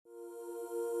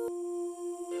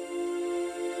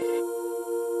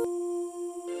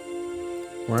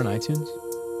We're on iTunes?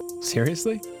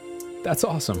 Seriously? That's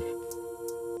awesome.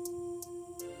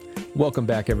 Welcome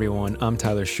back, everyone. I'm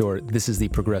Tyler Short. This is the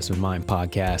Progressive Mind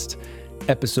Podcast.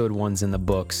 Episode 1's in the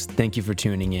books. Thank you for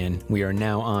tuning in. We are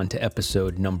now on to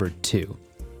episode number 2.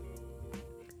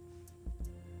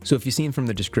 So if you've seen from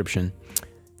the description,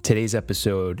 today's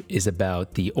episode is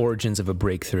about the origins of a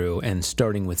breakthrough and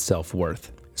starting with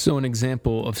self-worth. So an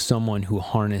example of someone who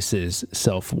harnesses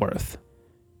self-worth.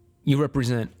 You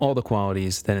represent all the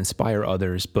qualities that inspire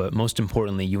others, but most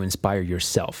importantly, you inspire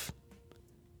yourself.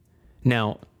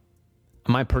 Now,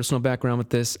 my personal background with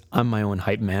this, I'm my own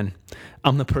hype man.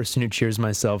 I'm the person who cheers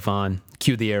myself on,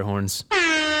 cue the air horns.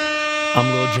 I'm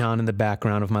Lil Jon in the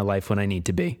background of my life when I need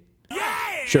to be.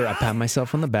 Sure, I pat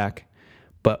myself on the back,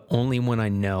 but only when I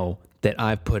know that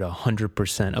I've put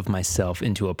 100% of myself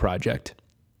into a project.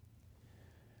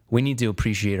 We need to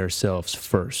appreciate ourselves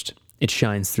first. It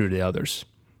shines through to others.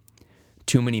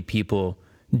 Too many people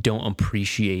don't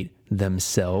appreciate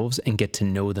themselves and get to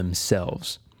know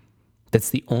themselves. That's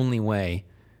the only way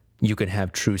you can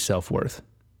have true self-worth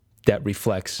that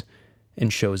reflects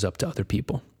and shows up to other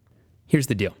people. Here's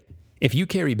the deal. If you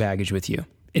carry baggage with you,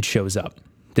 it shows up.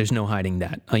 There's no hiding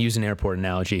that. I'll use an airport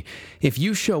analogy. If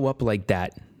you show up like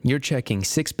that, you're checking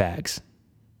 6 bags.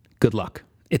 Good luck.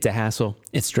 It's a hassle,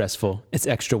 it's stressful, it's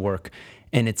extra work,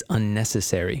 and it's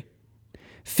unnecessary.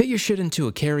 Fit your shit into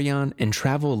a carry-on and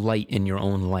travel light in your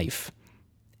own life.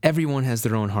 Everyone has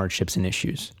their own hardships and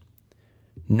issues.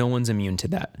 No one's immune to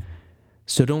that.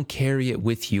 So don't carry it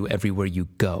with you everywhere you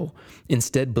go.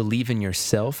 Instead, believe in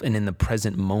yourself and in the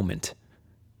present moment.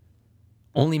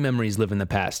 Only memories live in the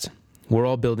past. We're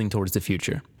all building towards the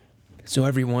future. So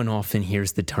everyone often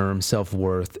hears the term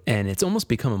self-worth, and it's almost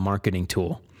become a marketing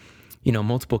tool. You know,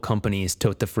 multiple companies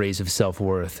tote the phrase of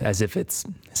self-worth as if it's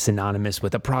synonymous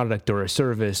with a product or a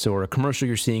service or a commercial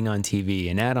you're seeing on TV,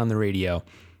 an ad on the radio.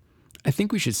 I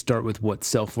think we should start with what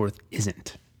self-worth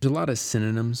isn't. There's a lot of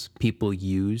synonyms people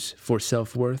use for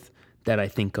self-worth that I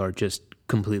think are just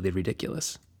completely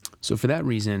ridiculous. So for that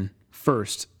reason,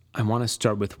 first, I want to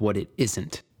start with what it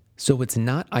isn't. So it's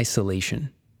not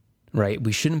isolation, right?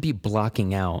 We shouldn't be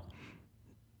blocking out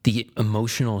the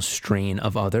emotional strain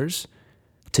of others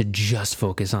to just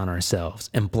focus on ourselves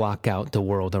and block out the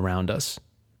world around us.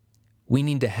 We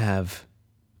need to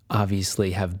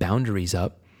obviously have boundaries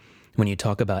up. When you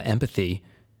talk about empathy,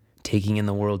 taking in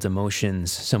the world's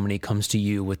emotions, somebody comes to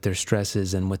you with their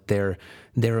stresses and with their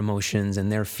emotions and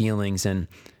their feelings, and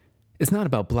it's not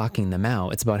about blocking them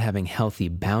out, it's about having healthy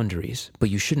boundaries, but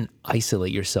you shouldn't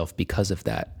isolate yourself because of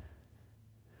that.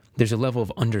 There's a level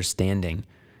of understanding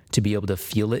to be able to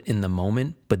feel it in the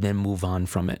moment, but then move on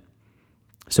from it.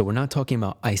 So we're not talking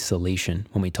about isolation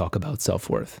when we talk about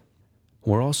self-worth.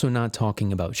 We're also not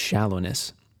talking about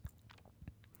shallowness.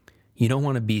 You don't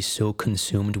want to be so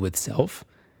consumed with self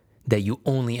that you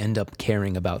only end up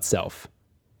caring about self.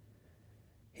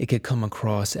 It could come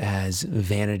across as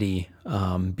vanity,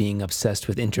 being obsessed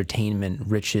with entertainment,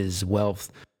 riches,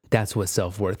 wealth. That's what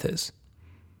self-worth is.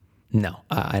 No,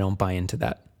 I don't buy into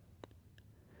that.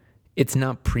 It's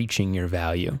not preaching your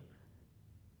value.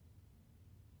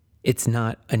 It's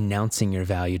not announcing your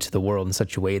value to the world in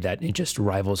such a way that it just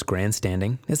rivals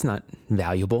grandstanding. It's not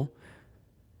valuable.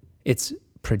 It's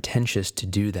pretentious to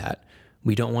do that.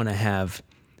 We don't want to have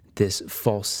this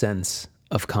false sense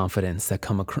of confidence that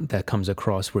comes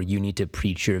across where you need to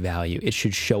preach your value. It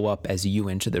should show up as you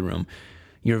enter the room.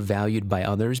 You're valued by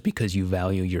others because you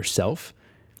value yourself,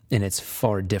 and it's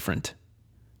far different.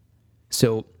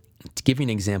 So to give you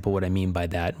an example what I mean by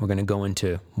that, we're going to go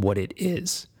into what it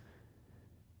is.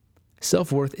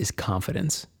 Self-worth is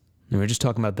confidence. And we were just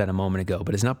talking about that a moment ago,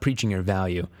 but it's not preaching your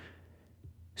value.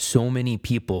 So many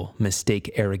people mistake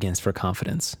arrogance for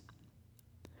confidence.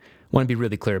 I want to be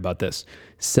really clear about this.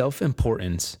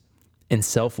 Self-importance and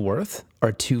self-worth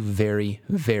are two very,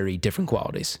 very different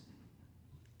qualities.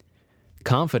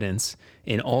 Confidence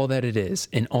in all that it is,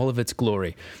 in all of its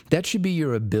glory, that should be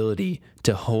your ability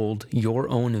to hold your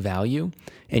own value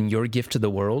and your gift to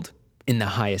the world in the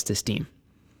highest esteem.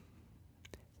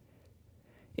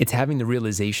 It's having the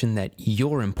realization that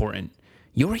you're important.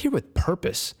 You're here with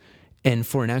purpose and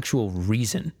for an actual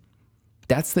reason.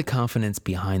 That's the confidence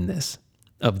behind this,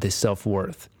 of this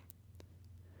self-worth.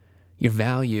 Your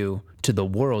value to the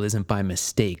world isn't by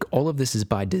mistake. All of this is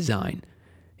by design.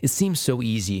 It seems so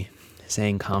easy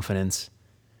saying confidence,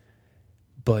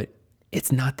 but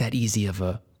it's not that easy of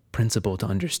a principle to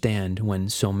understand when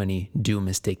so many do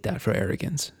mistake that for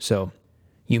arrogance. So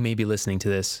you may be listening to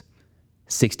this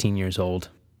 16 years old.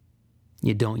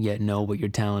 You don't yet know what your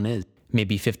talent is.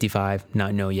 Maybe 55,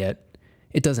 not know yet.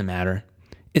 It doesn't matter.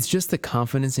 It's just the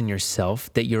confidence in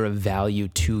yourself that you're of value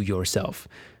to yourself,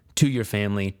 to your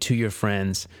family, to your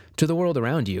friends, to the world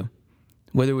around you.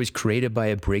 Whether it was created by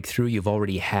a breakthrough you've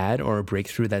already had or a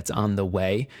breakthrough that's on the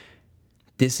way,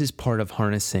 this is part of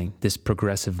harnessing this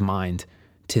progressive mind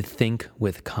to think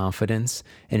with confidence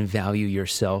and value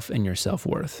yourself and your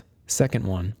self-worth. Second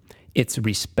one, it's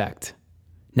respect.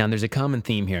 Now, there's a common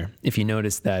theme here. If you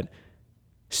notice that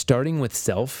starting with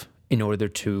self in order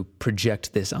to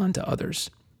project this onto others.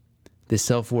 The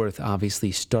self-worth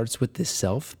obviously starts with this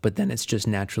self, but then it's just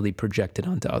naturally projected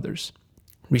onto others.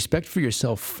 Respect for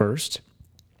yourself first,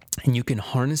 and you can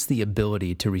harness the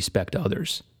ability to respect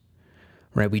others,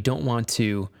 right? We don't want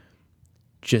to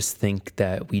just think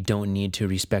that we don't need to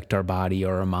respect our body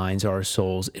or our minds or our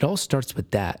souls. It all starts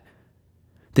with that.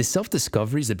 The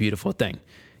self-discovery is a beautiful thing.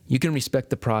 You can respect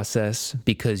the process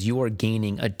because you are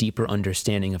gaining a deeper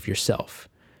understanding of yourself.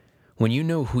 When you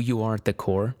know who you are at the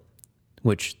core,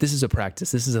 which this is a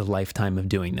practice, this is a lifetime of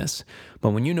doing this,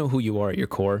 but when you know who you are at your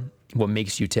core, what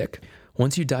makes you tick,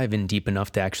 once you dive in deep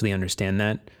enough to actually understand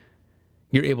that,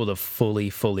 you're able to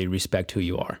fully respect who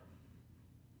you are.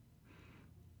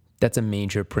 That's a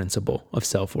major principle of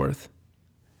self-worth.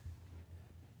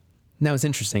 Now, it's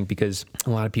interesting because a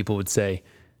lot of people would say,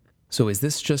 so is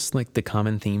this just like the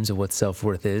common themes of what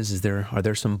self-worth is? Are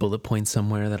there some bullet points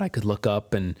somewhere that I could look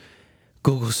up and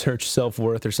Google search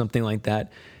self-worth or something like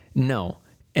that? No.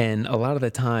 And a lot of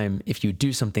the time, if you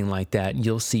do something like that,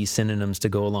 you'll see synonyms to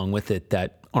go along with it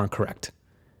that aren't correct.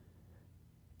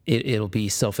 It'll be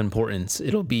self-importance.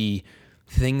 It'll be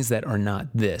things that are not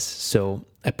this. So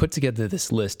I put together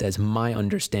this list as my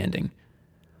understanding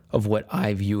of what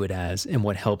I view it as and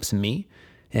what helps me.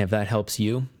 And if that helps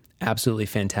you, absolutely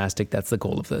fantastic. That's the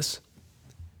goal of this.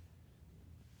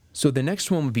 So the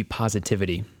next one would be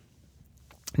positivity.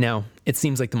 Now, it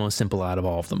seems like the most simple out of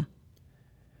all of them,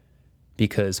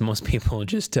 because most people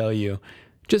just tell you,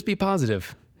 just be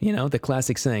positive. You know, the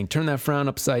classic saying, turn that frown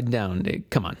upside down.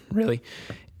 Come on, really?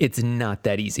 It's not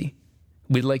that easy.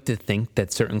 We'd like to think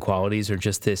that certain qualities are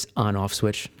just this on-off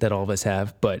switch that all of us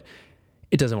have, but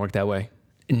it doesn't work that way.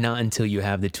 Not until you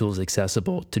have the tools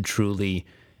accessible to truly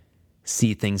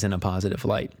see things in a positive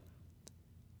light.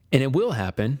 And it will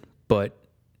happen, but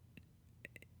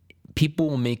people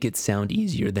will make it sound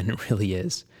easier than it really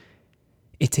is.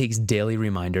 It takes daily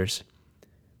reminders,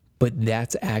 but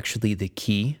that's actually the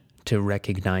key to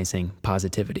recognizing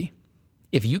positivity.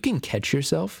 If you can catch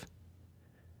yourself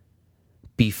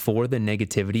before the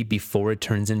negativity, before it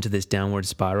turns into this downward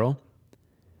spiral,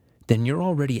 then you're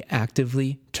already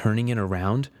actively turning it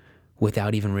around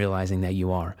without even realizing that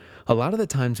you are. A lot of the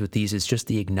times with these, it's just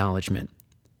the acknowledgement.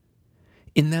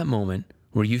 In that moment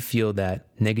where you feel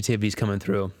that negativity is coming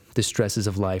through, the stresses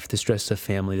of life, the stresses of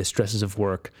family, the stresses of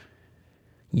work,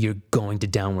 you're going to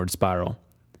downward spiral.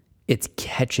 It's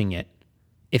catching it.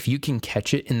 If you can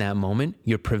catch it in that moment,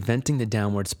 you're preventing the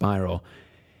downward spiral,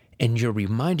 and you're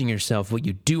reminding yourself what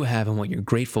you do have and what you're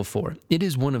grateful for. It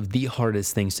is one of the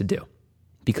hardest things to do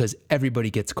because everybody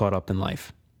gets caught up in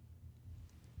life.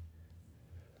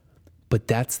 But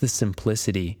that's the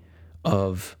simplicity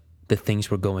of the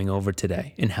things we're going over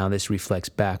today and how this reflects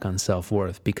back on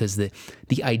self-worth, because the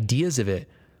ideas of it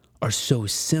are so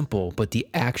simple, but the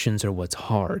actions are what's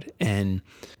hard. And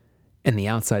the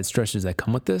outside stressors that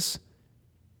come with this,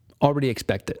 already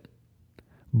expect it.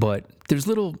 But there's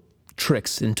little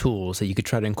tricks and tools that you could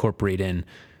try to incorporate in,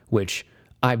 which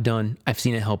I've done. I've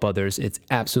seen it help others. It's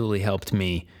absolutely helped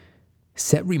me.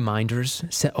 Set reminders,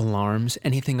 set alarms,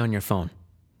 anything on your phone.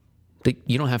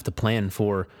 You don't have to plan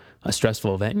for a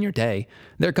stressful event in your day.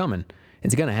 They're coming.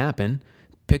 It's going to happen.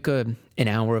 Pick an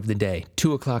hour of the day,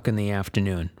 2:00 in the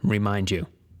afternoon, remind you.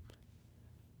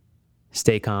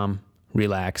 Stay calm,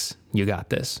 relax, you got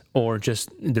this. Or just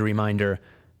the reminder,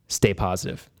 stay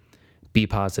positive, be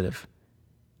positive.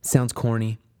 Sounds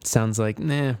corny, sounds like,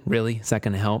 really, is that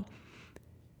going to help?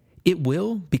 It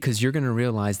will, because you're going to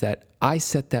realize that I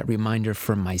set that reminder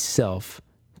for myself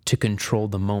to control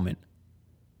the moment.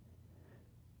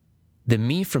 The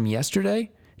me from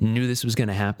yesterday knew this was going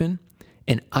to happen,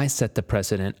 and I set the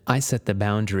precedent, I set the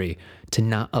boundary to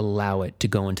not allow it to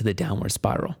go into the downward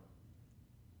spiral.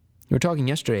 We were talking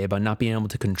yesterday about not being able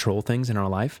to control things in our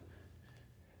life.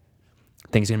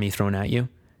 Things are going to be thrown at you.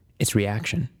 It's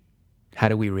reaction. How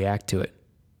do we react to it?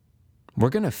 We're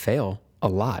going to fail a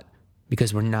lot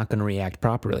because we're not going to react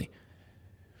properly.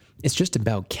 It's just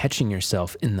about catching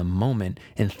yourself in the moment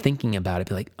and thinking about it.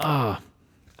 Be like, I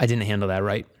didn't handle that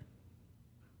right.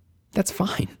 That's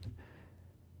fine.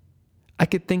 I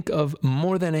could think of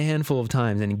more than a handful of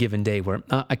times in a given day where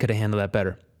I could have handled that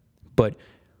better. But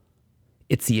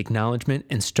It's the acknowledgement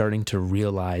and starting to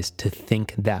realize to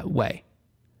think that way.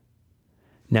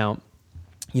 Now,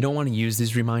 you don't want to use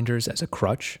these reminders as a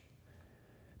crutch.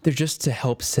 They're just to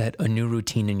help set a new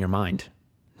routine in your mind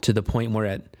to the point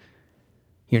where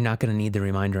you're not going to need the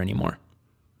reminder anymore,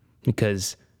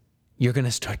 because you're going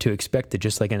to start to expect it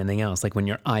just like anything else. Like when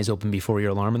your eyes open before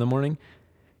your alarm in the morning,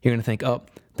 you're going to think, oh,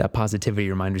 that positivity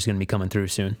reminder is going to be coming through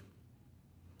soon.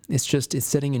 It's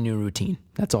setting a new routine.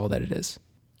 That's all that it is.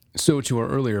 So to our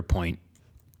earlier point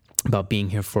about being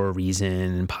here for a reason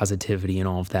and positivity and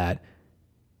all of that,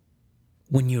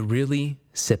 when you really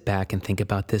sit back and think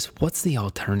about this, what's the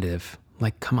alternative?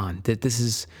 Like, come on,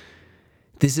 this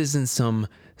isn't some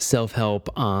self-help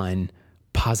on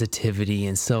positivity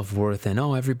and self-worth and,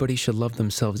 oh, everybody should love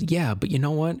themselves. Yeah, but you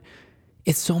know what?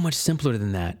 It's so much simpler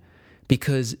than that,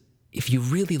 because if you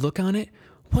really look on it,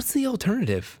 what's the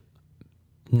alternative?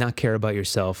 Not care about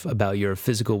yourself, about your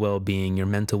physical well-being, your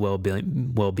mental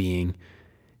well-being,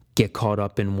 get caught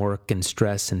up in work and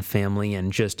stress and family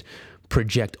and just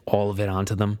project all of it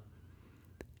onto them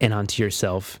and onto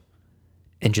yourself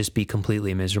and just be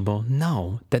completely miserable.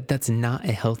 No, that's not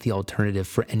a healthy alternative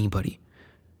for anybody.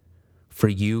 For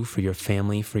you, for your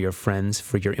family, for your friends,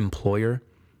 for your employer.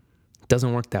 It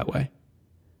doesn't work that way.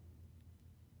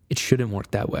 It shouldn't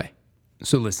work that way.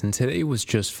 So listen, today was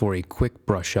just for a quick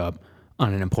brush up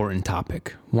on an important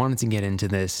topic. Wanted to get into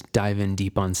this, dive in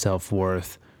deep on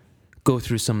self-worth, go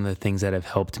through some of the things that have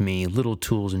helped me, little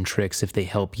tools and tricks if they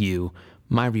help you,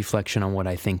 my reflection on what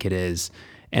I think it is,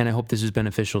 and I hope this is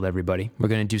beneficial to everybody. We're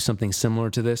going to do something similar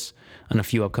to this on a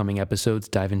few upcoming episodes,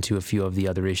 dive into a few of the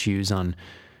other issues on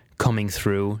coming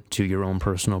through to your own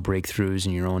personal breakthroughs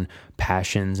and your own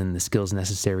passions and the skills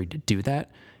necessary to do that,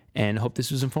 and hope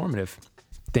this was informative.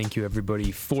 Thank you,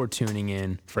 everybody, for tuning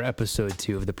in for episode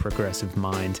 2 of The Progressive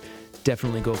Mind.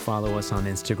 Definitely go follow us on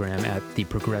Instagram at The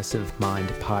Progressive Mind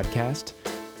Podcast.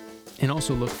 And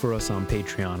also look for us on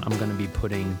Patreon. I'm going to be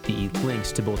putting the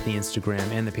links to both the Instagram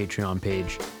and the Patreon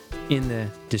page in the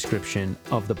description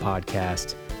of the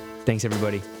podcast. Thanks,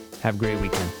 everybody. Have a great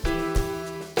weekend.